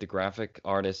demanded that the graphic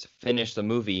artists finish the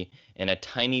movie in a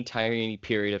tiny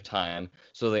period of time.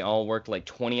 So they all worked like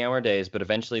 20-hour days, but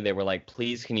eventually they were like,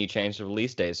 please, can you change the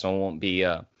release date so it won't be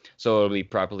so it'll be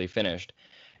properly finished?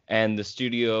 And the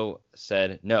studio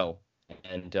said no.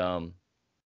 And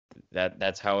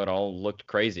that's how it all looked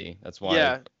crazy. That's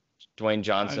why Dwayne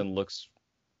Johnson looks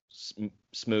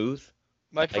smooth.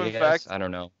 My fun fact. I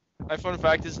don't know. My fun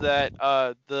fact is that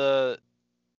the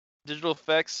digital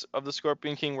effects of the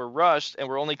Scorpion King were rushed and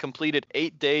were only completed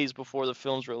 8 days before the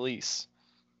film's release.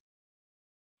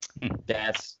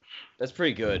 That's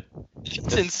pretty good.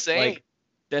 It's insane. Like,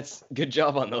 that's good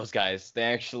job on those guys. They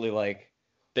actually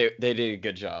they did a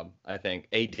good job. I think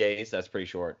 8 days. That's pretty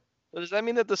short. Does that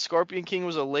mean that the Scorpion King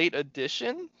was a late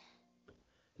addition?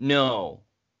 No,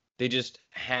 they just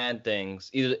had things.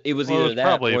 It was Well, either that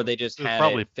probably, or they just it was had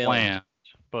probably it filmed. planned,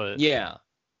 but Yeah.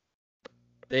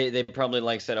 They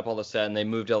probably set up all the set and they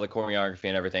moved all the choreography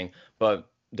and everything, but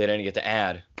they didn't get to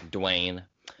add Dwayne.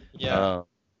 Yeah.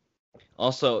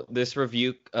 Also, this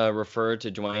review referred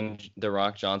to Dwayne "The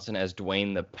Rock" Johnson as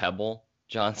Dwayne the Pebble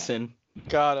Johnson.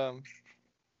 Got him.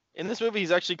 In this movie,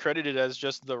 he's actually credited as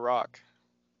just The Rock.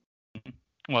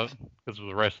 well, because of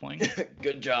the wrestling.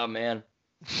 Good job, man.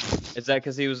 Is that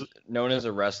because he was known as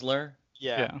a wrestler?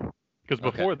 Yeah. Because Okay.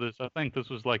 before this, I think this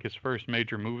was like his first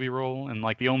major movie role, and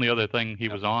like the only other thing he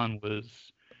was on was,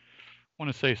 I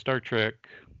want to say Star Trek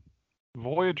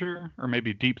Voyager or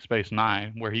maybe Deep Space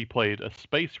Nine, where he played a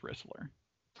space wrestler.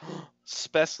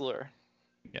 Spessler.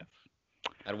 Yes.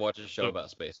 I'd watch a show So- about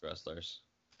space wrestlers.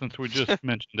 Since we just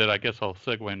mentioned it, I guess I'll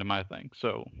segue into my thing.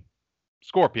 So,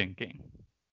 Scorpion King.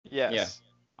 Yes. Yeah.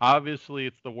 Obviously,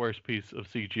 it's the worst piece of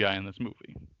CGI in this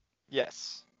movie.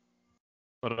 Yes.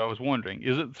 But I was wondering,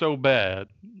 is it so bad?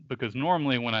 Because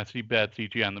normally when I see bad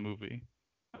CGI in the movie,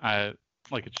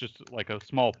 it's just like a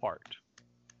small part.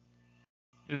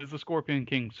 Is the Scorpion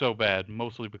King so bad?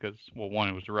 Mostly because, well, one,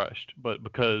 it was rushed, but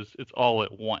because it's all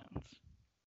at once.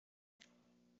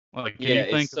 Like, can Yeah, you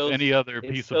it's think so- of any other it's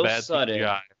piece so of bad sudden.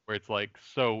 CGI where it's like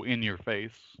so in your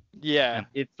face Yeah. and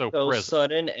It's so so present?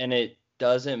 sudden and it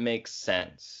doesn't make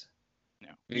sense. No.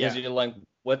 Because Yeah. you're like,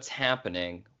 what's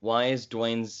happening? Why is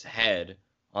Dwayne's head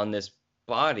on this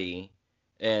body?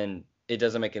 And it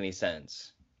doesn't make any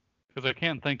sense. Because I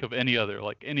can't think of any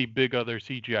big other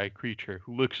CGI creature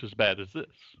who looks as bad as this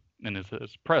and is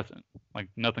as present. Like,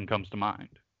 nothing comes to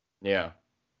mind. Yeah,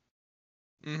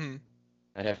 Mm-hmm.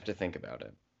 I'd have to think about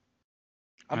it.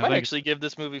 I I might think- actually give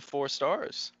this movie 4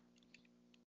 stars.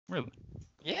 Really?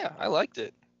 Yeah, I liked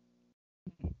it.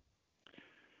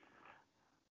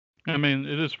 I mean,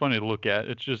 it is funny to look at.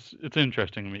 It's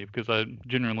interesting to me because I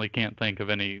genuinely can't think of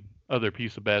any other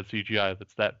piece of bad CGI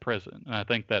that's that present, and I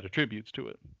think that attributes to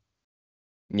it.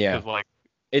 Yeah. Because like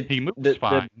It he moves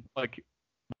fine, like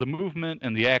the movement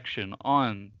and the action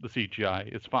on the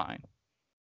CGI is fine.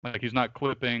 Like he's not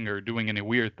clipping or doing any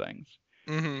weird things.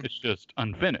 Mm-hmm. It's just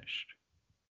unfinished.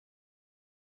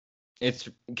 It's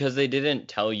because they didn't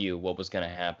tell you what was gonna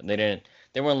happen.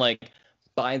 They weren't like,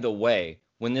 by the way,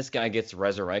 when this guy gets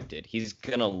resurrected, he's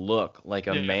gonna look like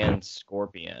a Yeah. man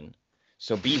scorpion.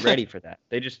 So be ready for that.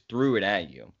 They just threw it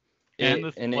at you. And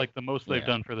this is it- like the most they've yeah.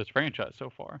 done for this franchise so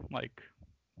far. Like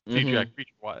Mhm. CGI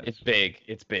creature wise. It's big.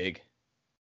 It's big.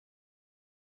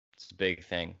 It's a big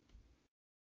thing.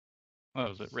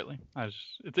 Oh, is it really?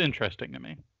 It's interesting to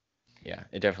me. Yeah,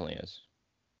 it definitely is.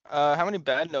 How many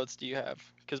bad notes do you have?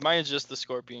 Because mine is just the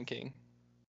Scorpion King.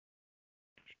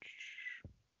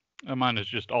 Mine is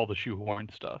just all the shoehorn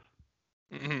stuff.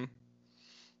 Mm-hmm.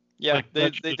 Yeah, Like, they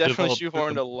that should have definitely developed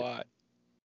shoehorned a system. lot.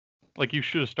 Like you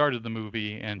should have started the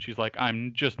movie and she's like,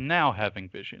 I'm just now having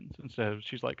visions. Instead of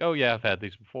she's like, oh yeah, I've had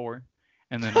these before.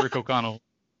 And then Rick O'Connell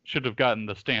should have gotten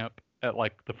the stamp at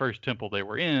like the first temple they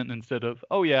were in instead of,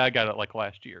 oh yeah, I got it like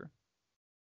last year.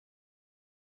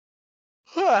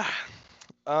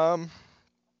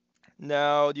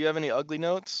 Now, do you have any ugly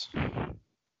notes?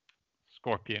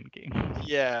 Scorpion King.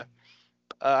 Yeah.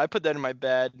 I put that in my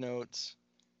bad notes.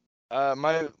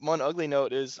 My one ugly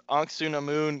note is Ankh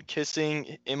Sunamun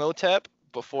kissing Imhotep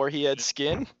before he had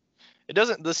skin. The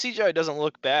CGI doesn't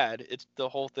look bad. It's the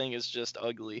whole thing is just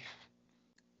ugly.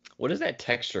 What does that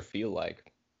texture feel like?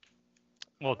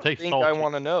 Well, it I tastes think salty. I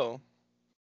want to know.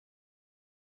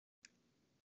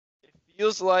 It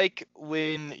feels like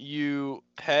when you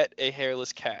pet a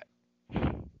hairless cat.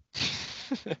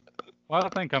 Well, I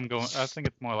think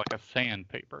it's more like a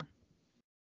sandpaper.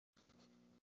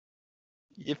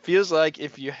 It feels like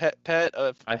if you pet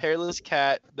a I- hairless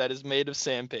cat that is made of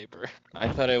sandpaper. I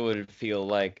thought it would feel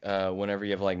like whenever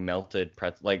you have like melted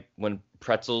like when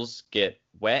pretzels get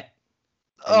wet,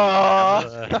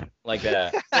 Oh, like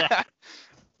that. that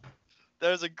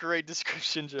was a great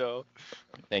description, Joe.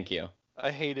 Thank you.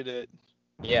 I hated it.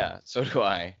 Yeah, so do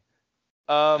I.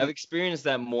 I've Um, experienced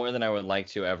that more than I would like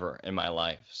to ever in my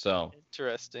life, so I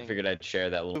interesting. figured I'd share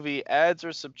that little. Movie adds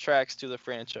or subtracts to the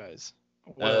franchise?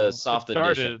 Soft it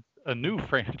started edition. a new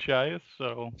franchise,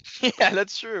 so Yeah,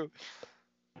 that's true.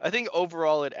 I think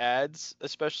overall it adds,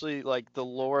 especially like the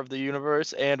lore of the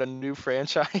universe and a new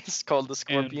franchise called the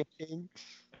Scorpion King.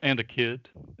 and a kid.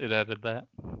 It added that.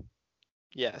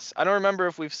 Yes, I don't remember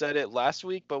if we've said it last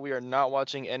week, but we are not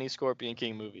watching any Scorpion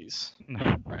King movies.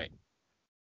 Right.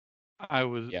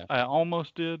 Yeah. I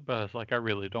almost did, but I was like, I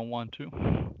really don't want to.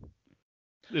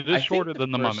 It is I think shorter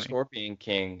than the first Mummy. Scorpion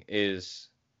King is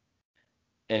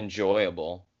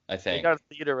enjoyable, I They think. got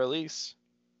a theater release.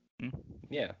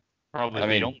 Yeah. Probably I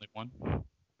mean- the only one.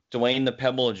 Dwayne the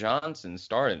Pebble Johnson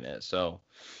starred in it, so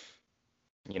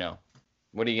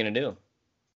what are you gonna do?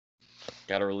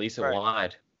 Gotta release it Right.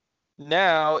 wide.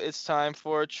 Now it's time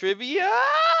for trivia.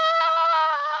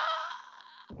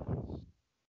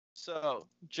 So,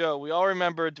 Joe, we all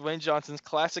remember Dwayne Johnson's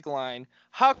classic line,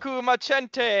 "Haku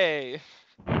Machente."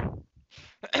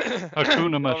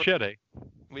 Hakuna Machete.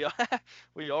 We all,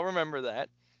 we all remember that.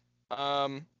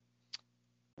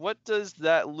 What does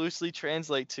that loosely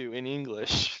translate to in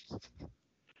English?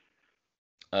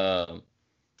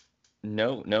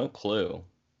 No clue.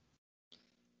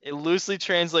 It loosely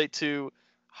translates to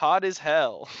 "hot as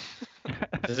hell,"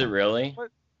 Does it really?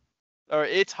 or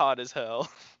 "it's hot as hell."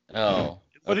 Oh.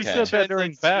 But he okay. said that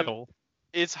during Translates to- battle.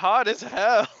 It's hot as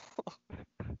hell.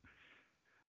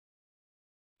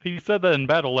 He said that in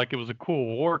battle like it was a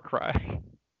cool war cry.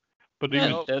 But he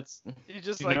Yeah. was, That's You're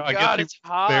just You like, know, I guess God, he it's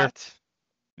hot.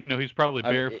 he's probably I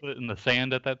mean, barefoot in the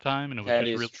sand at that time, and it was that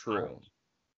just is really true. cold.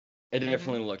 It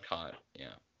definitely looked hot.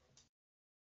 Yeah.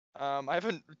 I have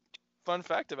a fun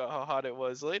fact about how hot it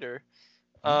was later.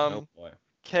 Oh boy.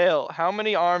 Kale, how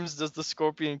many arms does the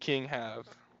Scorpion King have?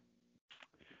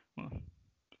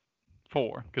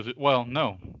 4, because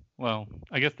no. Well,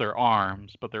 I guess they're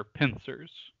arms, but they're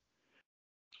pincers.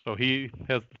 So he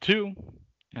has the 2,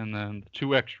 and then the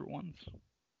 2 extra ones.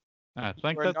 I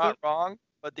think We're that's not it. wrong,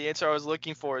 but the answer I was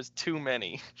looking for is too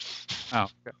many. Oh,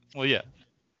 okay. Well, yeah.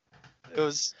 It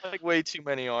was like way too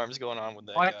many arms going on with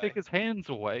that Why guy. take his hands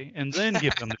away and then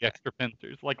give him the extra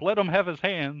pincers? Like, let him have his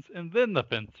hands and then the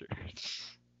pincers.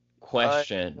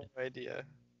 Question. No idea.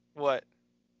 What?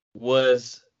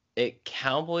 Was it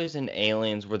Cowboys and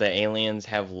Aliens where the aliens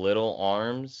have little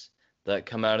arms that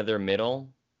come out of their middle?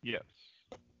 Yes.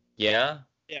 Yeah?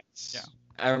 Yes. Yeah.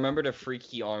 I remembered a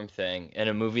freaky arm thing in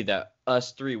a movie that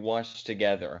us three watched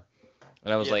together.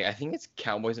 And I was Yeah. like, I think it's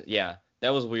Cowboys. Yeah, that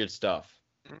was weird stuff.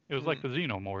 It was like the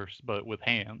Xenomorphs, but with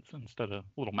hands instead of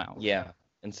little mouths. Yeah,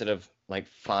 instead of like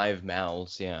 5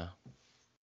 mouths, yeah.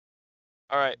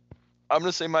 All right. I'm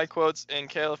gonna say my quotes, and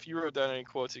Kale, if you wrote down any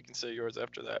quotes, you can say yours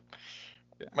after that.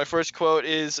 Yeah. My first quote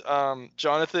is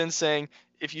Jonathan saying,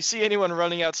 "If you see anyone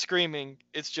running out screaming,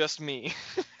 it's just me."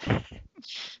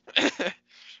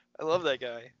 I love that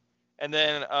guy. And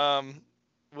then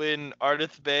when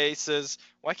Ardith Bay says,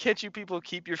 "Why can't you people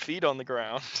keep your feet on the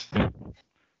ground?"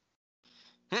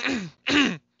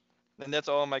 And that's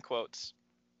all my quotes.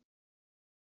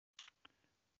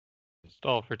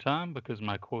 Stall for time because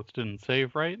my quotes didn't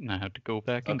save right, and I had to go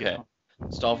back and get Okay.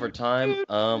 them. Stall for time.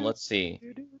 Let's see.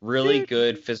 Really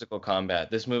good physical combat.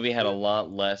 This movie had a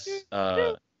lot less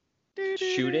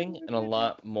shooting and a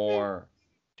lot more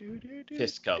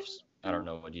fistcuffs. I don't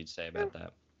know what you'd say about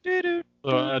that.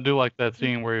 So I do like that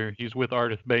scene where he's with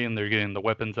Ardith Bay and they're getting the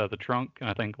weapons out of the trunk, and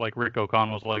I think like Rick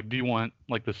O'Connell's like, "Do you want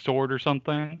like the sword or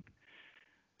something?"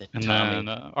 The And Tommy.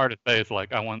 then Ardith Bay is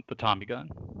like, "I want the Tommy gun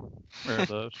or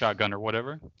the shotgun or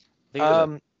whatever." I think it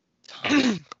was a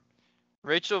Tommy.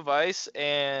 Rachel Weisz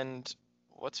and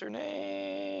what's her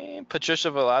name? Patricia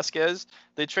Velasquez.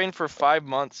 They trained for 5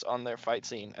 months on their fight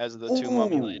scene as the two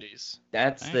mummy Ooh. ladies.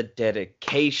 That's the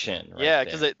dedication right Yeah, there.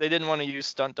 because they didn't want to use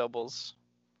stunt doubles.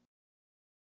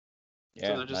 Yeah,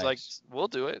 So they're just like, nice. we'll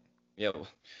do it. Yeah,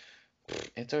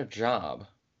 it's our job.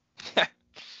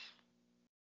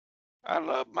 I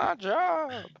love my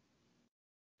job.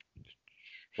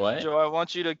 What? Joe, I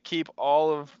want you to keep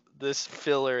all of this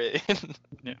filler in.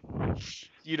 Yeah.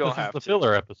 You don't This have is the to.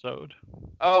 filler episode.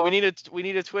 Oh, we need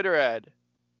a Twitter ad.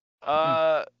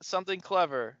 Something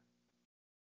clever.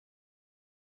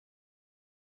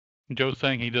 Joe's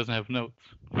saying he doesn't have notes.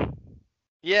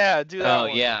 Yeah, do that Oh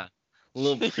one. yeah, a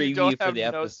little You preview don't for have the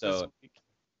notes this episode. week.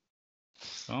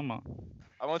 Come on.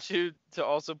 I want you to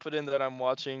also put in that I'm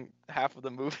watching half of the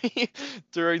movie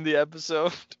during the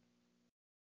episode.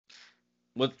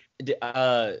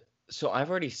 So I've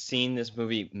already seen this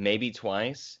movie maybe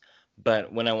twice,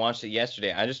 but when I watched it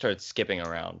yesterday, I just started skipping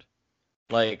around.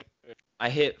 Like I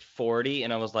hit 40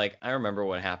 and I was like, I remember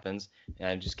what happens, and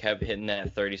I just kept hitting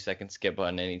that 30-second skip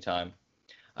button anytime.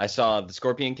 I saw the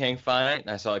Scorpion King fight, and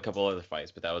I saw a couple other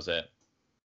fights, but that was it.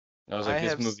 I was like,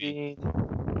 this movie.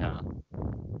 Nah.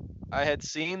 I had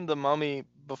seen The Mummy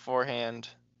beforehand,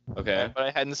 Okay. but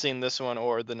I hadn't seen this one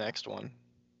or the next one.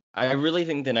 I really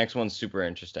think the next one's super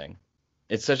interesting.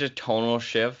 It's such a tonal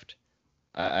shift.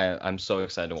 I'm so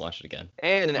excited to watch it again.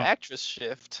 And an Oh. actress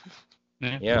shift.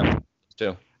 Yeah,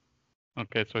 too.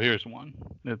 Okay, so here's one.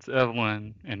 It's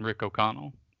Evelyn and Rick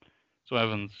O'Connell. So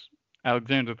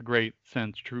Alexander the Great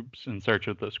sends troops in search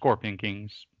of the Scorpion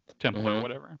King's temple or Mhm.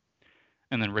 whatever.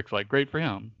 And then Rick's like, great for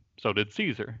him. So did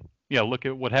Caesar. Yeah, look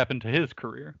at what happened to his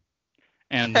career.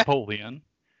 And Napoleon.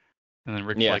 And then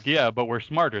Rick's Yeah. like, yeah, but we're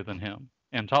smarter than him.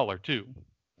 And taller, too.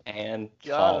 And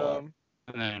Got taller. him.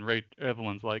 And then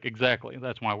Evelyn's like, exactly.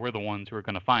 That's why we're the ones who are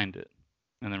going to find it.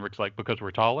 And then Rick's like, because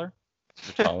we're taller?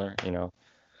 We're taller, you know.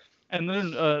 And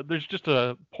then there's just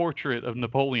a portrait of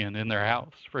Napoleon in their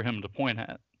house for him to point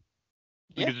at.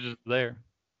 Like Yeah. it's just there.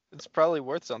 It's probably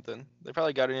worth something. They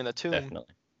probably got it in a tomb. Definitely.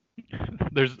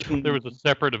 There was a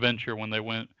separate adventure when they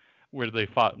went where they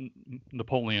fought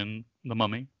Napoleon the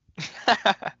Mummy.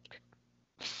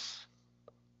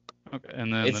 Okay,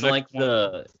 and then It's the like next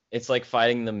one, it's like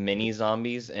fighting the mini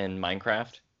zombies in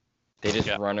Minecraft. They just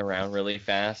Yeah. run around really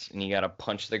fast, and you gotta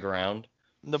punch the ground.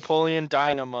 Napoleon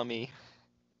Dynamummy.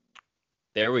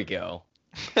 There we go.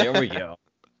 There we go.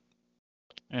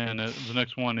 and the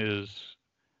next one is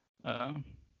John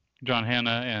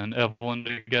Hannah and Evelyn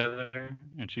together,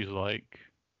 and she's like,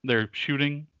 they're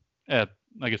shooting at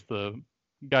I guess the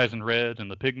guys in red and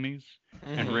the pygmies,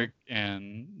 and Mhm. Rick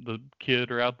and the kid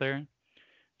are out there.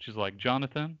 She's like,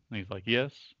 Jonathan? And he's like,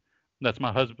 yes. That's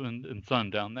my husband and son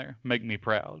down there. Make me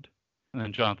proud. And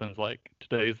then Jonathan's like,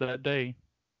 today's that day.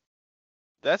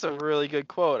 That's a really good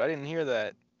quote. I didn't hear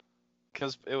that.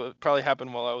 Because it would probably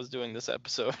happen while I was doing this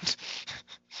episode.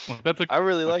 Well, that's a I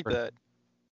really like for- that.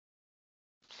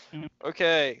 Yeah.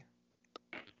 Okay.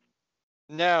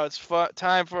 Now it's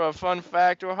time for a fun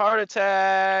fact or heart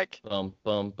attack. Bum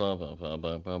bum bum bum bum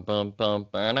bum bum bum bum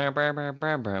ba-da, ba, ba,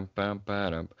 ba, ba, ba,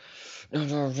 ba,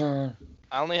 da.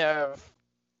 I only have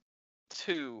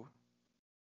 2,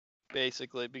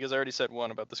 basically, because I already said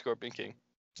one about the Scorpion King.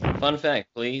 Fun fact,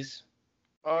 please.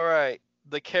 All right.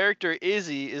 The character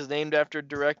Izzy is named after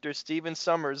director Steven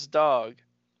Sommers' dog.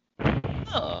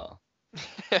 Oh,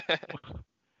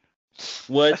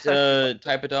 What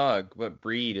type of dog? What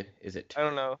breed is it? I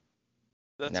don't know.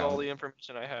 That's No. all the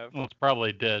information I have. Well, it's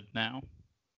probably dead now.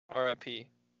 R.I.P.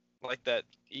 Like that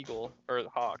eagle or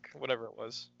hawk, whatever it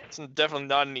was. It's definitely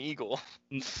not an eagle.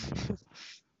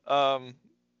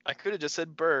 I could have just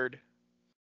said bird.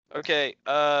 Okay,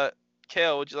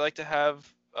 Kale, would you like to have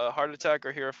a heart attack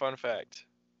or hear a fun fact?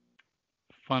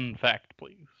 Fun fact,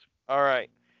 please. All right.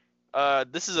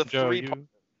 This is a Joe, three-part.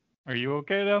 are you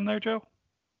okay down there, Joe?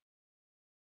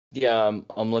 Yeah,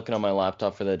 I'm looking on my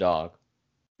laptop for the dog.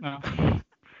 No.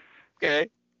 Okay.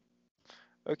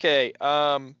 Okay.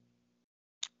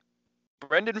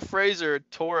 Brendan Fraser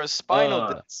tore a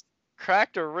spinal disc,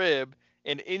 cracked a rib,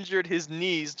 and injured his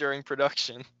knees during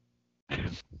production.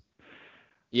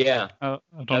 Yeah. I don't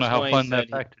That's know how why he fun that said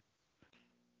he- fact is.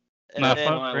 And Not then,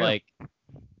 fun. I for him. like.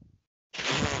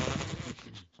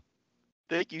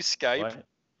 thank you, Skype. What?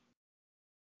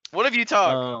 One of you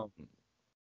talk.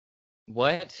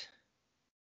 What?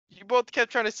 You both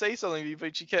kept trying to say something,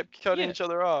 but you kept cutting Yeah. each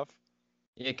other off.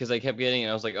 Yeah, because I kept getting it.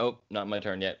 I was like, oh, not my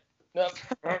turn yet. Nope.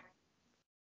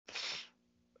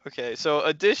 Okay, so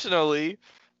additionally,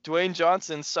 Dwayne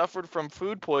Johnson suffered from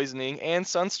food poisoning and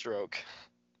sunstroke.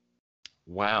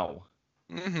 Wow.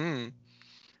 Mm-hmm. And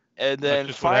That's then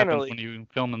just what happens finally, when you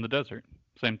film in the desert.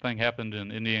 Same thing happened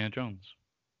in Indiana Jones.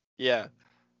 yeah,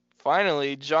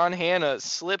 finally, John Hannah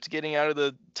slipped getting out of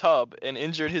the tub and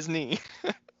injured his knee.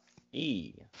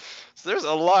 E. So there's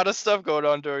a lot of stuff going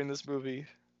on during this movie.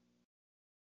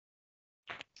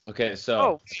 Okay, so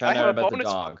Oh, I found have out a about the bonus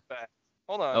dog. fun fact.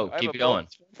 Hold on. Oh, I have keep a going.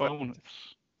 bonus fun fact. Bonus.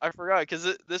 I forgot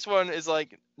because this one is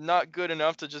like not good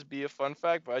enough to just be a fun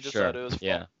fact, but I just Sure. thought it was fun.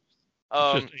 Yeah.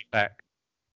 It's just a fact.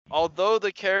 Although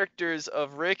the characters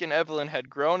of Rick and Evelyn had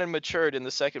grown and matured in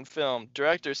the second film,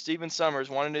 director Stephen Sommers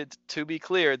wanted it to be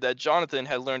clear that Jonathan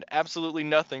had learned absolutely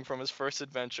nothing from his first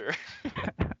adventure.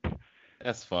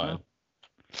 That's fun. Well,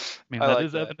 I mean, I that like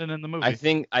is that. evident in the movie. I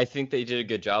think they did a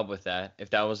good job with that. If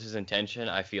that was his intention,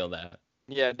 I feel that.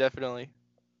 Yeah, definitely.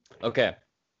 Okay.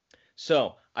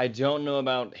 So, I don't know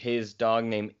about his dog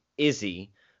named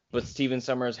Izzy, but Stephen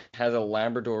Sommers has a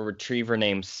Labrador retriever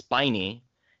named Spiny,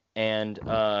 and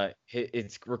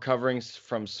it's recovering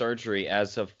from surgery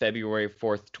as of February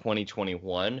 4th,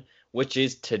 2021, which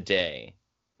is today.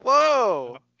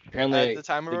 Whoa! Apparently, At the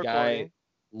time of the guy recording.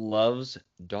 loves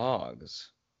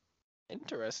dogs.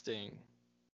 Interesting.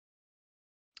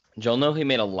 Did y'all know he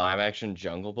made a live-action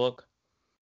Jungle Book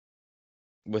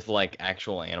with, like,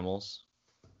 actual animals?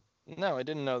 No, I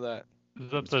didn't know that.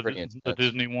 Is that It's pretty the intense.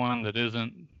 Disney one that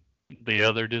isn't the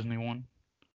other Disney one?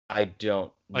 I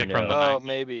don't Like know. from the Oh, 90s.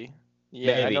 maybe.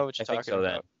 Yeah, I Maybe. know what you're I think talking so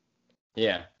about. then.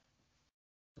 Yeah.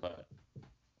 But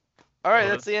All right, Well,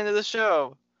 that's the end of the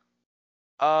show.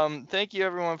 Thank you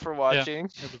everyone for watching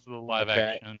It was the live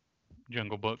Okay. action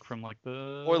Jungle Book from like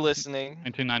the or listening.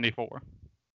 1994.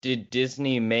 did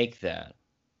Disney make that?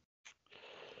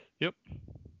 Yep. Wow.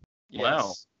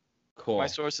 Yes. Cool. My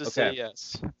sources say Okay.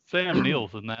 yes. Sam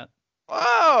Neill's in that.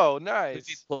 Oh, Who does nice.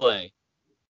 he play?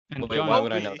 And Wait, John, why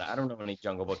would I know Mowgli. that? I don't know any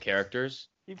Jungle Book characters.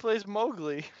 He plays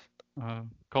Mowgli.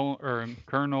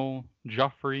 Colonel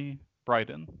Joffrey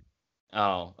Bryden.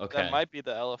 Oh, okay. That might be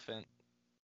the elephant.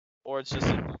 Or it's just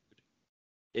a dude.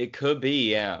 It could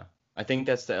be, yeah. I think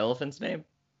that's the elephant's name.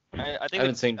 I think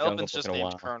haven't the seen Jungle elephant's Book just in a named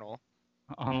while. Colonel.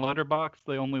 On Letterboxd,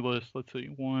 they only list, let's see,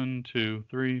 1, 2,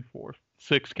 3, 4,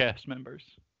 6 cast members.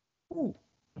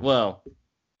 Well,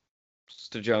 it's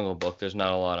the Jungle Book. There's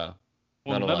not a lot of.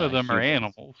 Well, Not a none lot of of them are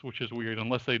humans. animals, which is weird,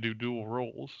 unless they do dual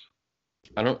roles.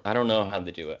 I don't know how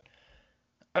they do it.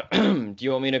 Do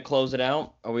you want me to close it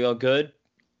out? Are we all good?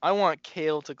 I want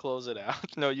Kale to close it out.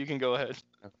 No, you can go ahead.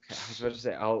 Okay, I was about to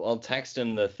say I'll text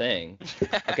him the thing.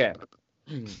 Okay.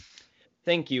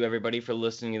 Thank you everybody for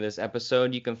listening to this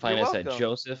episode. You can find You're us at welcome.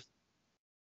 Joseph.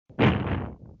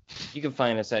 You can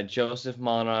find us at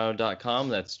josephmaldonado.com.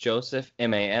 That's Joseph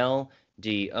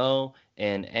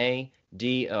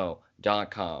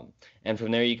MALDONADO.com. And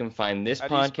from there you can find this How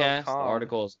do you spell podcast, the com?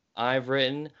 articles I've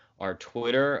written, our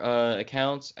Twitter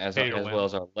accounts, as AOL. well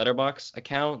as our Letterboxd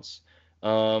accounts.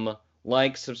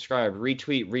 Like, subscribe,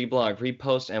 retweet, reblog,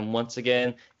 repost, and once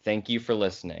again, thank you for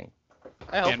listening.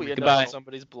 I hope And we end up goodbye. on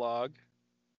somebody's blog.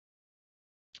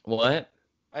 What?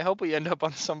 I hope we end up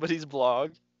on somebody's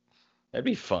blog. That'd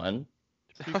be fun.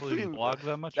 Do people even blog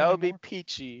that much That would be anymore?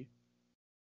 peachy.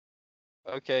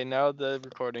 Okay, now the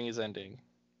recording is ending.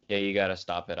 Yeah, you gotta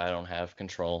stop it. I don't have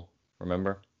control.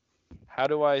 Remember? How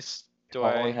do I? Do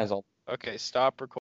Colin I? has all. Okay, stop recording.